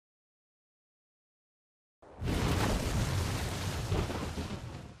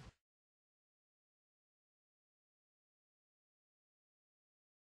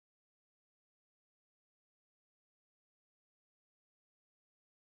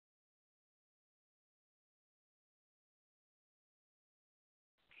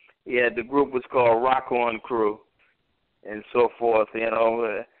Yeah, the group was called Rock On Crew and so forth.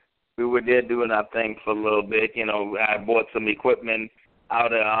 We were there doing our thing for a little bit. I bought some equipment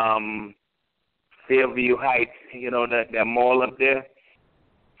out of Fairview Heights. That mall up there.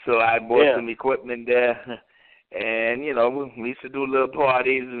 So I bought some equipment there, and we used to do little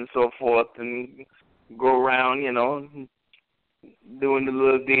parties and so forth, and go around, doing the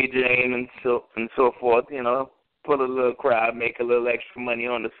little DJing and so forth. Put a little crowd, make a little extra money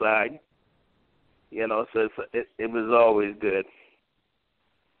on the side. So it was always good.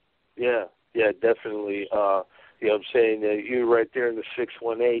 Yeah, definitely. I'm saying that you were right there in the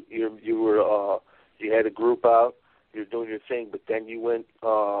 618. You had a group out. You're doing your thing, but then you went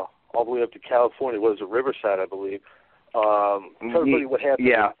all the way up to California. What was it, Riverside, I believe? Tell everybody what happened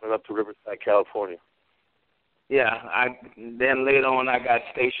when you went up to Riverside, California. Yeah, then later on I got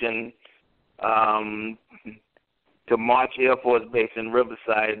stationed to March Air Force Base in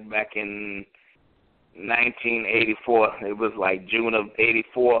Riverside back in 1984. It was like June of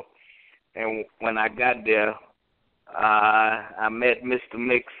 '84, and when I got there, I met Mr.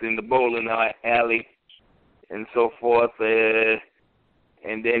 Mix in the bowling alley and so forth, and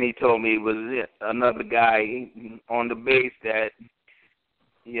then he told me it was another guy on the base that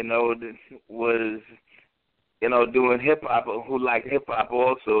was doing hip hop, who liked hip hop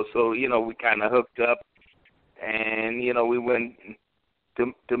also. So we kind of hooked up, and we went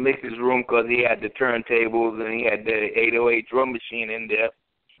to Mix's room because he had the turntables and he had the 808 drum machine in there.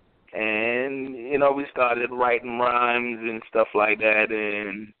 And, we started writing rhymes and stuff like that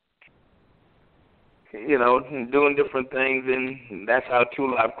and, doing different things. And that's how Two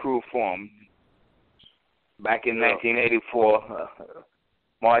Live Crew formed back in 1984,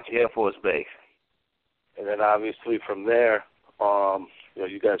 March Air Force Base. And then obviously from there,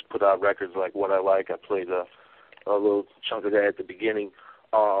 you guys put out records like What I Like. I played a little chunk of that at the beginning.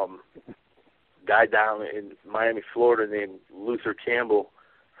 Guy down in Miami, Florida named Luther Campbell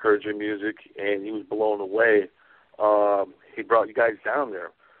heard your music, and he was blown away. He brought you guys down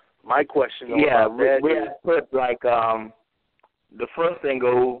there. My question about that we had put like the first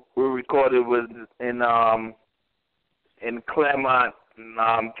single we recorded was in Claremont,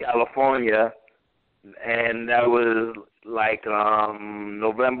 California, and that was like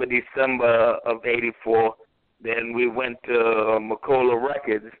November, December of '84. Then we went to Macola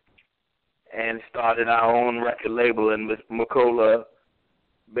Records and started our own record label, and Macola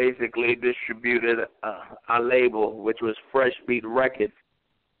basically distributed our label, which was Fresh Beat Records.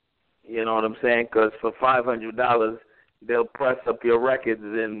 You know what I'm saying? Because for $500, they'll press up your records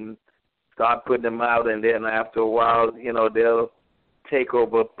and start putting them out, and then after a while, they'll take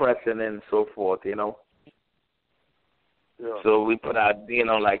over pressing and so forth, Yeah. So we put out,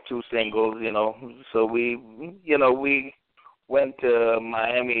 like 2 singles, So we went to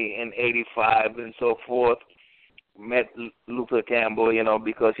Miami in '85 and so forth. Met Luther Campbell,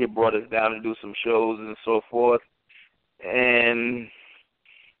 because he brought us down to do some shows and so forth. And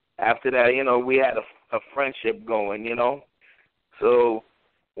after that, we had a friendship going, So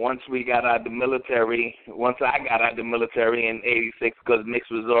once I got out of the military in '86, because Mix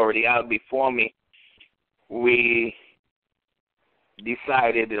was already out before me, we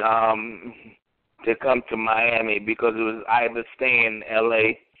decided to come to Miami because it was either stay in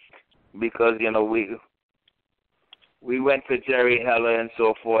L.A. because, we went to Jerry Heller and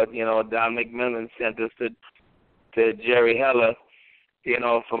so forth. Don McMillan sent us to Jerry Heller,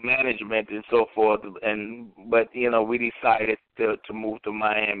 for management and so forth. But we decided to move to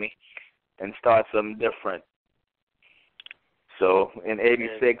Miami and start something different. So in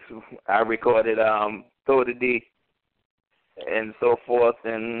 '86, I recorded Throw the D and so forth,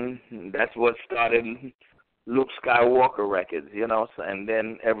 and that's what started Luke Skywalker Records, and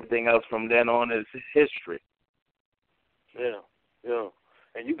then everything else from then on is history. Yeah.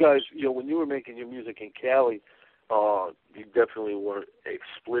 And you guys, when you were making your music in Cali, you definitely weren't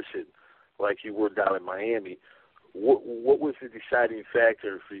explicit like you were down in Miami. What was the deciding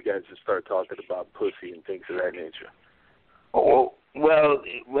factor for you guys to start talking about pussy and things of that nature? Oh, well,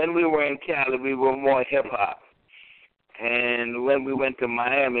 when we were in Cali, we were more hip-hop. And when we went to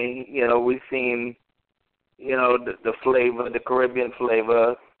Miami, we seen, the flavor, the Caribbean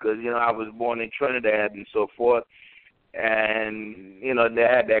flavor, because, I was born in Trinidad and so forth. And, they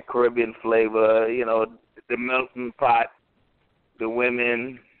had that Caribbean flavor, the melting pot, the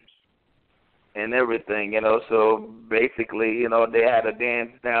women, and everything, So basically, they had a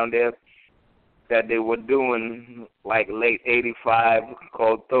dance down there that they were doing like late '85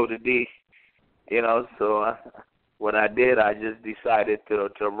 called Throw the D, So what I did, I just decided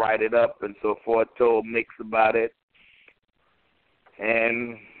to write it up and so forth, told Mix about it.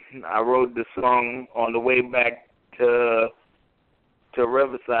 And I wrote the song on the way back to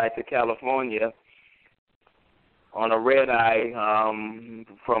Riverside, to California, on a red eye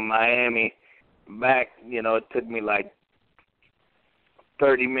from Miami back. You know, it took me like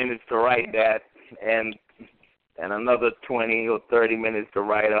 30 minutes to write that, and another 20 or 30 minutes to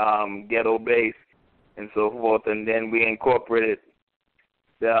write ghetto bass and so forth, and then we incorporated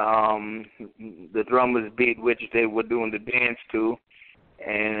the drummer's beat, which they were doing the dance to,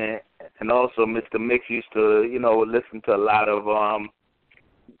 and also Mr. Mix used to, you know, listen to a lot of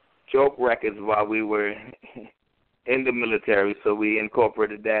joke records while we were in the military, so we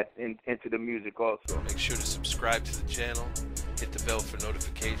incorporated that into the music also. Make sure to subscribe to the channel, hit the bell for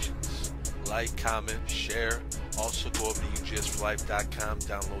notifications, like, comment, share. Also go over to UGSforlife.com,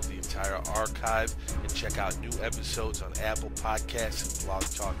 download the entire archive, and check out new episodes on Apple Podcasts and Blog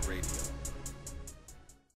Talk Radio.